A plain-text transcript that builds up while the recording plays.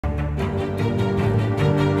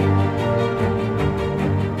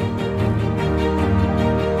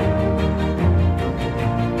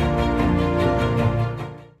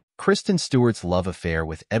Kristen Stewart's love affair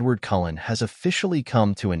with Edward Cullen has officially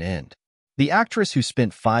come to an end. The actress who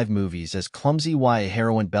spent 5 movies as clumsy YA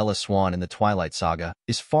heroine Bella Swan in the Twilight saga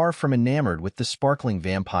is far from enamored with the sparkling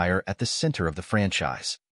vampire at the center of the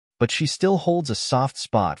franchise. But she still holds a soft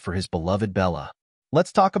spot for his beloved Bella.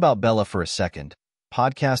 Let's talk about Bella for a second.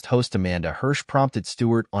 Podcast host Amanda Hirsch prompted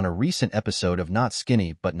Stewart on a recent episode of Not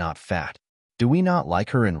Skinny But Not Fat. Do we not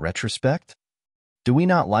like her in retrospect? Do we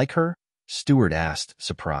not like her? Stewart asked,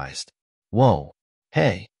 surprised. Whoa.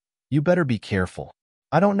 Hey, you better be careful.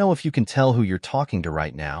 I don't know if you can tell who you're talking to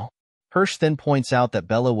right now. Hirsch then points out that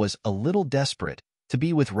Bella was a little desperate to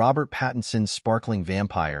be with Robert Pattinson's sparkling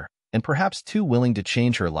vampire and perhaps too willing to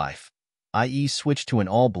change her life, i.e. switch to an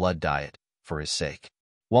all-blood diet, for his sake.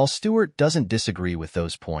 While Stewart doesn't disagree with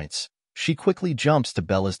those points, she quickly jumps to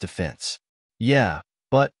Bella's defense. Yeah,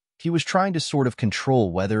 but he was trying to sort of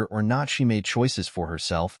control whether or not she made choices for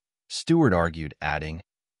herself, Stewart argued, adding,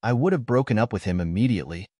 I would have broken up with him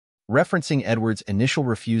immediately. Referencing Edward's initial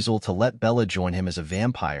refusal to let Bella join him as a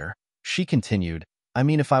vampire, she continued, I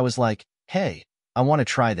mean, if I was like, hey, I want to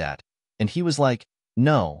try that, and he was like,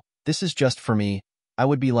 no, this is just for me, I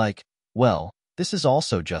would be like, well, this is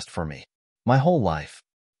also just for me. My whole life.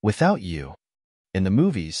 Without you. In the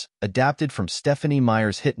movies, adapted from Stephenie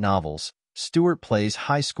Meyer's hit novels, Stewart plays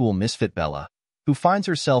high school misfit Bella, who finds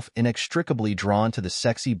herself inextricably drawn to the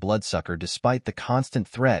sexy bloodsucker despite the constant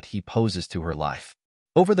threat he poses to her life.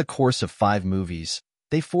 Over the course of 5 movies,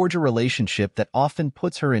 they forge a relationship that often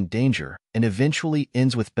puts her in danger and eventually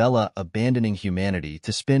ends with Bella abandoning humanity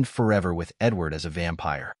to spend forever with Edward as a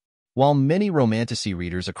vampire. While many romantasy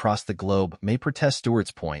readers across the globe may protest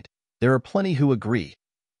Stewart's point, there are plenty who agree.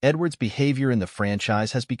 Edward's behavior in the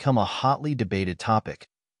franchise has become a hotly debated topic,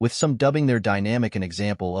 with some dubbing their dynamic an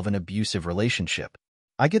example of an abusive relationship.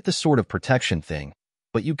 I get the sort of protection thing,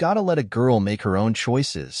 but you gotta let a girl make her own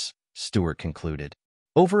choices, Stewart concluded.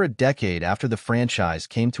 Over a decade after the franchise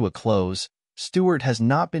came to a close, Stewart has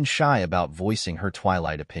not been shy about voicing her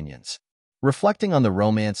Twilight opinions. Reflecting on the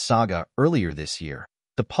romance saga earlier this year,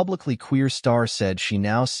 the publicly queer star said she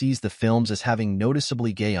now sees the films as having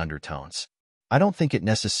noticeably gay undertones. I don't think it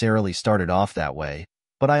necessarily started off that way,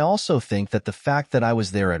 but I also think that the fact that I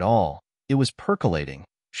was there at all, it was percolating,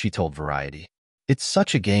 she told Variety. It's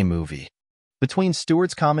such a gay movie. Between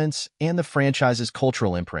Stewart's comments and the franchise's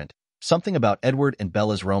cultural imprint, something about Edward and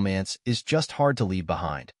Bella's romance is just hard to leave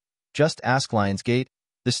behind. Just ask Lionsgate,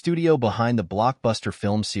 the studio behind the blockbuster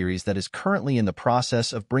film series that is currently in the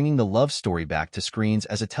process of bringing the love story back to screens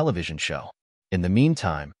as a television show. In the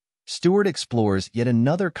meantime, Stewart explores yet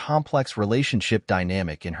another complex relationship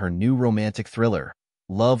dynamic in her new romantic thriller,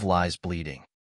 Love Lies Bleeding.